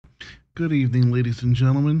Good evening, ladies and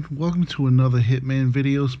gentlemen. Welcome to another Hitman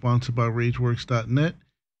video sponsored by RageWorks.net.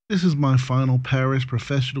 This is my final Paris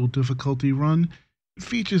professional difficulty run. It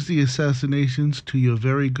features the assassinations to your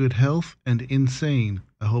very good health and insane.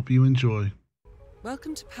 I hope you enjoy.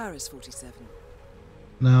 Welcome to Paris 47.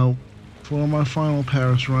 Now, for my final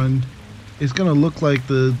Paris run, it's going to look like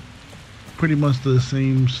pretty much the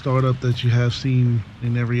same startup that you have seen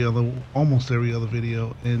in almost every other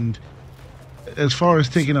video, and as far as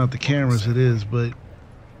taking out the cameras, it is, but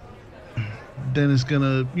then it's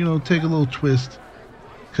gonna, take a little twist,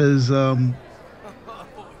 because to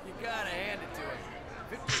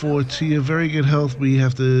your very good health, we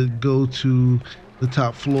have to go to the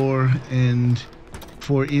top floor, and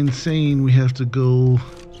for insane, we have to go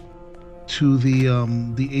to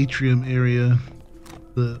the atrium area,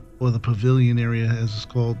 or the pavilion area, as it's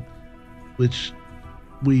called, which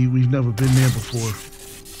we've never been there before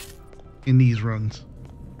in these runs.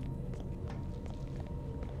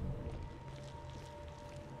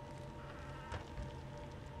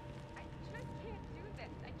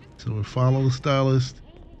 So we follow the stylist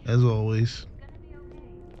as always.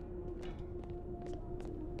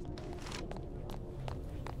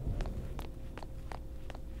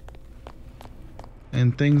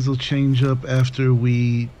 And things will change up after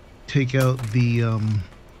we take out the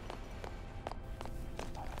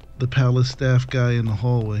palace staff guy in the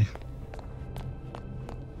hallway.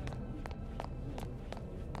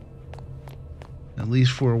 At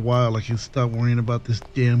least for a while, I can stop worrying about this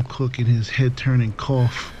damn cook and his head-turning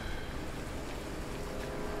cough.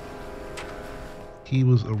 He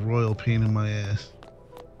was a royal pain in my ass.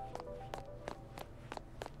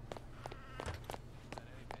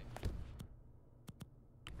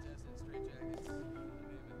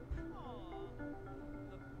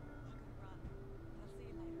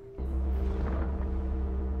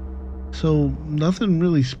 So, nothing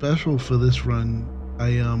really special for this run.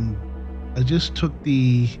 I just took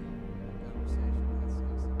the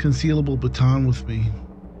concealable baton with me,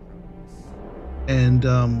 and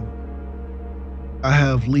I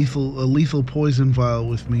have a lethal poison vial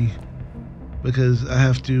with me because I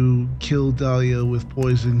have to kill Dalia with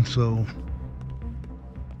poison. So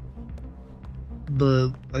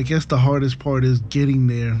I guess the hardest part is getting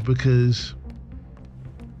there, because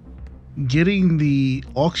getting the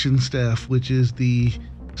auction staff, which is the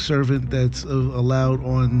servant that's allowed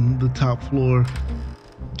on the top floor,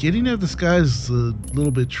 getting that disguise is a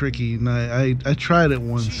little bit tricky, and I tried it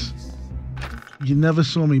once. You never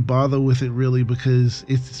saw me bother with it really, because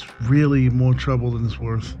it's really more trouble than it's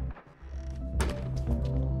worth.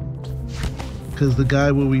 Because the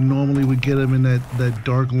guy where we normally would get him in that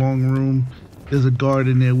dark long room, there's a guard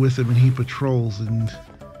in there with him and he patrols, and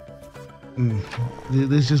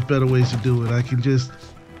there's just better ways to do it. I can just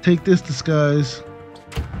take this disguise,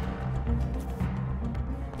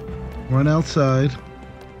 run outside.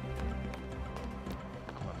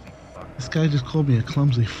 This guy just called me a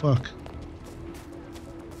clumsy fuck.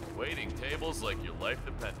 Waiting tables like your life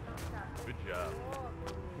depended. Good job.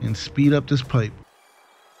 And speed up this pipe.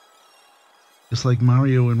 Just like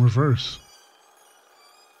Mario in reverse.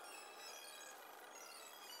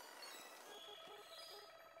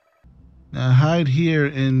 Now hide here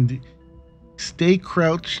and stay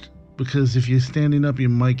crouched, because if you're standing up, you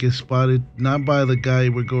might get spotted. Not by the guy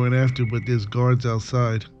we're going after, but there's guards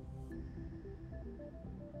outside.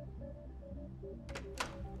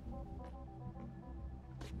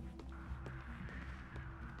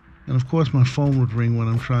 And of course my phone would ring when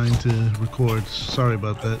I'm trying to record. Sorry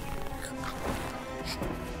about that.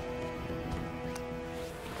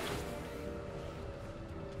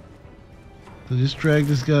 So just drag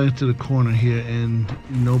this guy into the corner here, and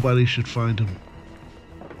nobody should find him.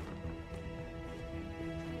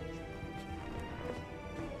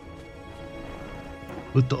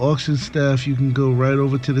 With the auction staff, you can go right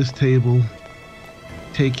over to this table,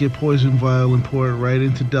 take your poison vial and pour it right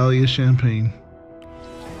into Dalia's champagne.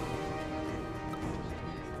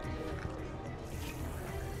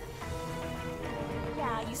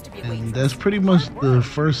 And that's pretty much the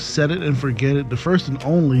first set it and forget it, the first and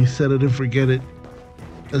only set it and forget it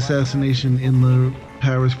assassination in the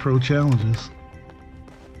Paris Pro challenges.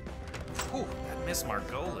 Ooh, that Miss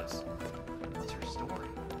Margolis. What's her story?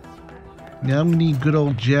 Now we need good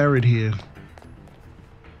old Jared here.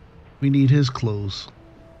 We need his clothes.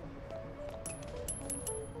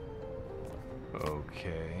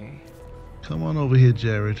 Okay. Come on over here,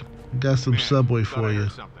 Jared. Got some Subway for you.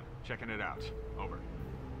 Something. Checking it out. Over.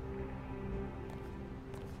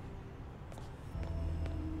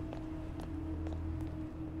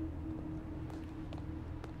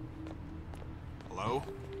 Hello?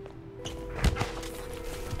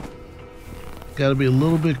 Gotta be a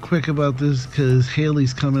little bit quick about this because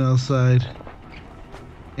Haley's coming outside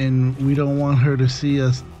and we don't want her to see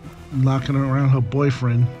us knocking around her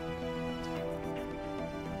boyfriend.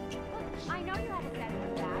 I know you have a set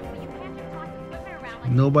of that, but you can't just toss equipment around like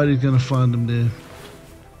Nobody's gonna find him there.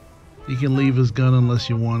 He can leave his gun unless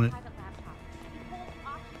you want it.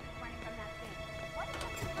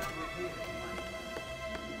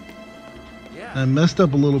 I messed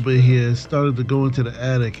up a little bit here. Started to go into the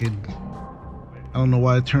attic and I don't know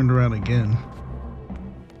why I turned around again.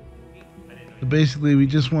 So basically we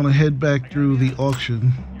just want to head back through the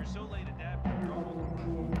auction.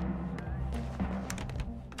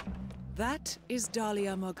 That is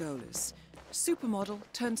Dalia Margolis, supermodel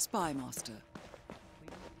turned spy master.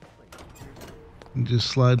 And just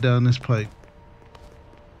slide down this pipe.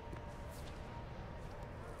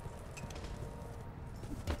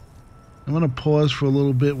 I'm gonna pause for a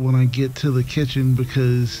little bit when I get to the kitchen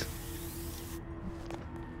because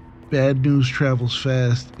bad news travels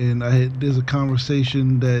fast, and there's a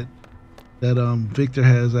conversation that Victor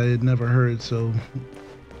has I had never heard, so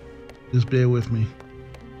just bear with me.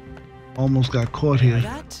 Almost got caught here.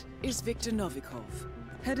 That is Viktor Novikov,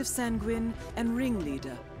 head of Sanguine and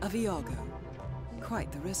ringleader of Iago.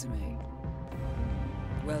 Quite the resume.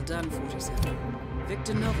 Well done, 47.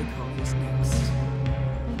 Viktor Novikov is next.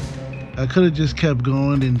 I could have just kept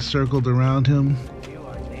going and circled around him. You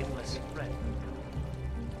are nameless friend.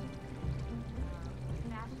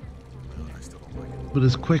 But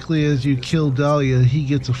as quickly as you kill Dalia, he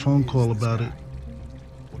gets a phone call about it.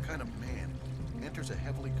 What kind of man enters a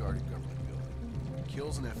heavily guarded government building,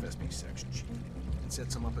 kills an FSB section chief, and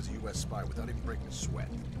sets him up as a U.S. spy without even breaking a sweat?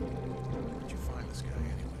 Where'd you find this guy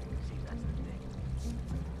anyway? See, that's the thing.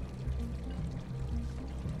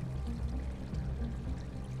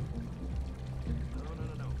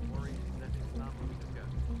 No. Worry, that is not what we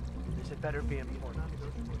discussed. This had better be important. You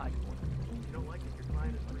don't like it, your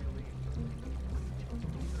client is free to leave.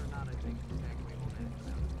 Believe it or not, I think Sanguine will manage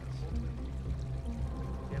that.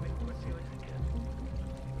 Damn it, what's the election again?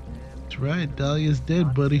 That's right, Dalia's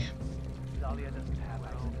dead, buddy. Dalia doesn't have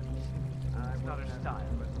accidents. It's not her style.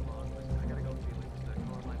 I gotta go, Felix.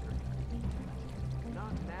 Ignore my turkey.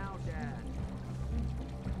 Not now, Dad.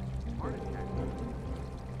 Heart attack.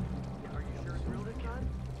 Yeah, are you sure it's real this time?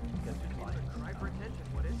 Because it's like a cry for attention.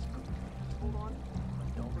 What is? Hold on.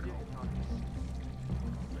 Don't forget your talking.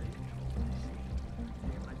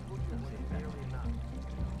 Damn, I told you it wasn't barely enough.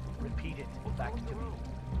 Repeat it. Back to me. I'm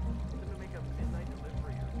gonna make a midnight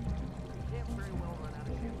delivery. You can't very well run out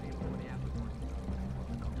of champagne before the after party.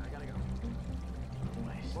 I gotta go.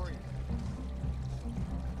 Lori.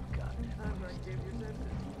 God. I'm going to give your senses.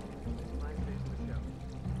 Nice days for the show.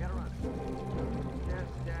 Gotta run. Yes,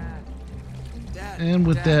 Dad. Dad, And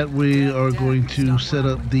with that, we are going to set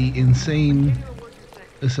up the insane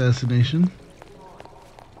assassination.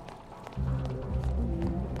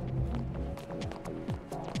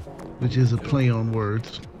 Which is a play on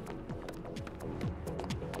words.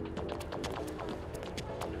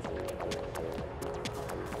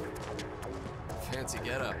 Fancy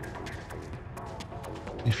getup.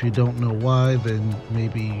 If you don't know why, then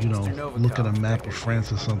maybe, you know, look at a map of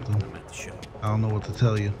France or something. I'm at the show. I don't know what to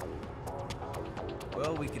tell you.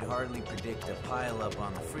 Well, we could hardly predict a pileup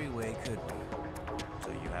on the freeway, could we?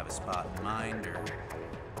 So you have a spot in mind, or?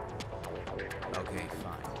 Okay,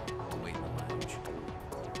 fine. I'll wait in the lounge.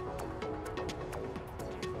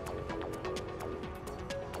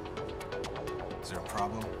 Is there a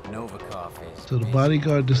problem? Novikov is. So the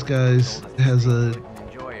bodyguard disguise has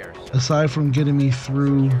aside from getting me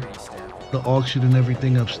through the auction and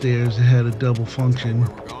everything upstairs, it had a double function. Where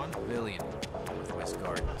we're going? Pavilion, Northwest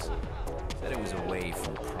Gardens. Said it was away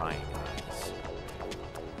from prying eyes.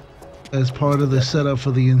 As part of the setup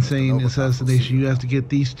for the insane assassination, you have to get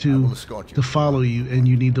these two to follow you, and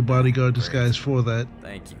you need the bodyguard disguise for that.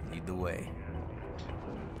 Thank you. Lead the way.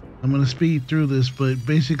 I'm going to speed through this, but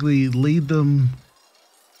basically lead them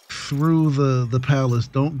through the palace.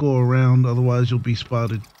 Don't go around, otherwise you'll be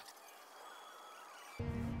spotted.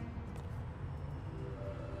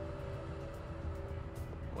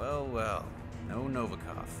 Well, no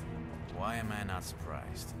Novikov. Why am I not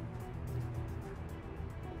surprised?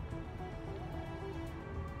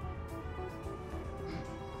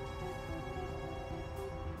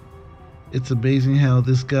 It's amazing how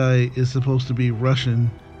this guy is supposed to be Russian.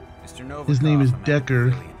 Mr. Novikov, His name is I'm at the Decker.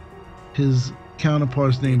 pavilion. His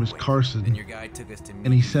counterpart's name is Then Carson, your guy took us to and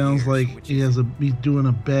he meet sounds Years, like which he's is doing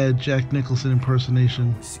a bad Jack Nicholson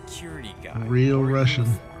impersonation. a security guy. Real Or a Russian.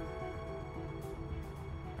 uniform.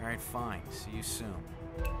 All right, fine. See you soon.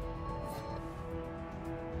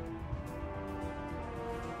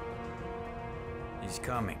 He's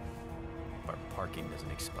coming. If our parking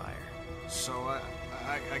doesn't expire. So,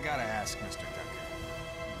 I gotta ask, Mr.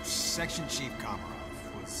 Decker. Section Chief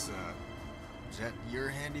Komarov, was that your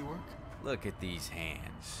handiwork? Look at these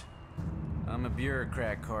hands. I'm a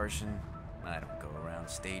bureaucrat, Carson. I don't go around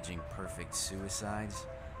staging perfect suicides.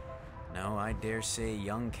 No, I dare say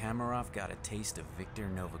young Komarov got a taste of Viktor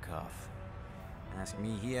Novikov. Ask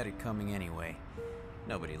me, he had it coming anyway.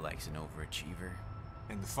 Nobody likes an overachiever.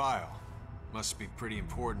 And the file. Must be pretty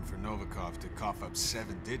important for Novikov to cough up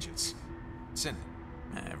 7 digits. Send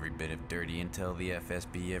it. Every bit of dirty intel the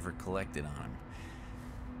FSB ever collected on him.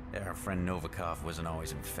 Our friend Novikov wasn't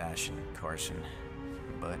always in fashion, Carson.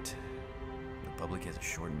 But the public has a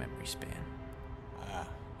short memory span.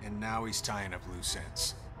 And now he's tying up loose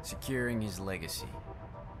ends. Securing his legacy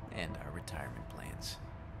and our retirement plans.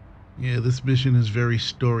 Yeah, this mission is very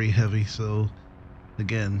story heavy, so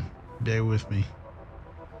again, bear with me.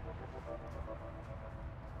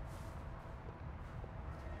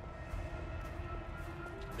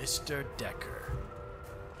 Mr. Decker.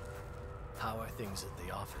 How are things at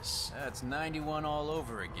the office? That's 91 all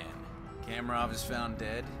over again. Komarov is found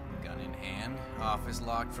dead, gun in hand, office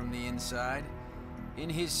locked from the inside. In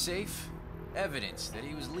his safe, evidence that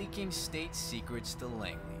he was leaking state secrets to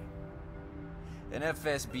Langley. An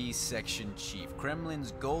FSB section chief,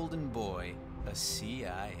 Kremlin's golden boy, a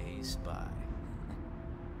CIA spy.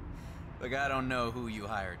 Look, I don't know who you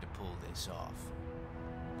hired to pull this off,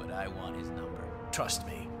 but I want his number. Trust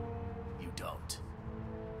me, you don't.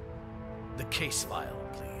 The case file,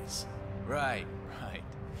 please. Right.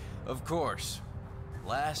 Of course.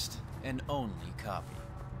 Last and only copy.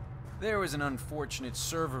 There was an unfortunate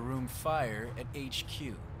server room fire at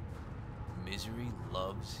HQ. Misery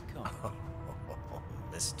loves company. Oh,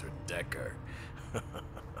 Mr. Decker.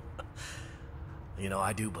 You know,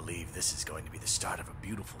 I do believe this is going to be the start of a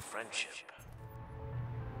beautiful friendship.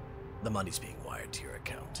 The money's being wired to your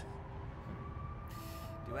account.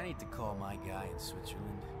 Do I need to call my guy in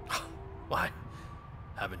Switzerland? Why?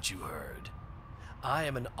 Haven't you heard? I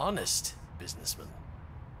am an honest businessman.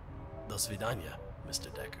 Do svidaniya,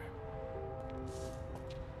 Mr. Decker.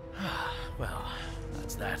 Well,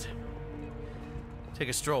 that's that. Take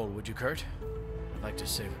a stroll, would you, Kurt? I'd like to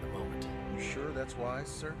savor the moment. You sure that's wise,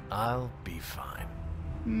 sir? I'll be fine.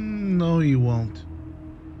 No, you won't.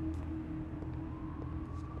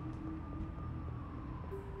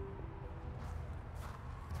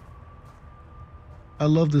 I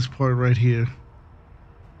love this part right here.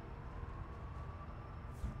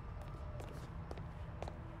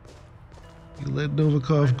 You let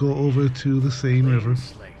Novikov go over to the Seine River.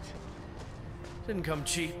 Slate. Didn't come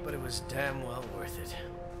cheap, but it was damn well worth it.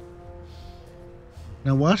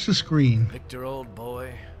 Now watch the screen. Victor, old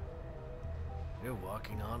boy, you're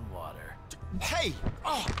walking on water. Hey!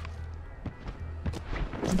 Oh!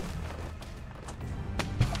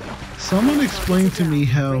 Someone explained to me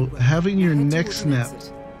how having your neck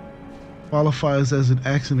snapped qualifies as an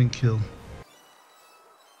accident kill.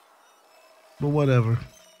 But whatever.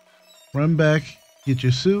 Run back, get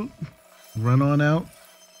your suit, run on out,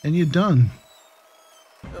 and you're done.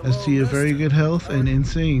 As to your very good health and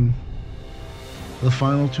insane. The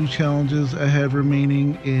final 2 challenges I have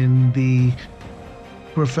remaining in the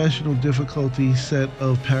professional difficulty set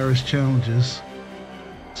of Paris challenges.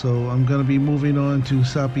 So I'm going to be moving on to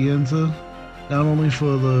Sapienza, not only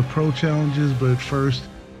for the pro challenges, but first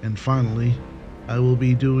and finally, I will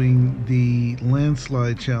be doing the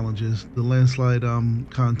landslide challenges, the landslide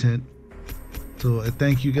content. So I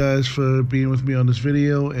thank you guys for being with me on this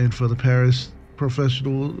video, and for the Paris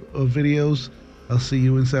professional videos, I'll see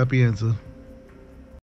you in Sapienza.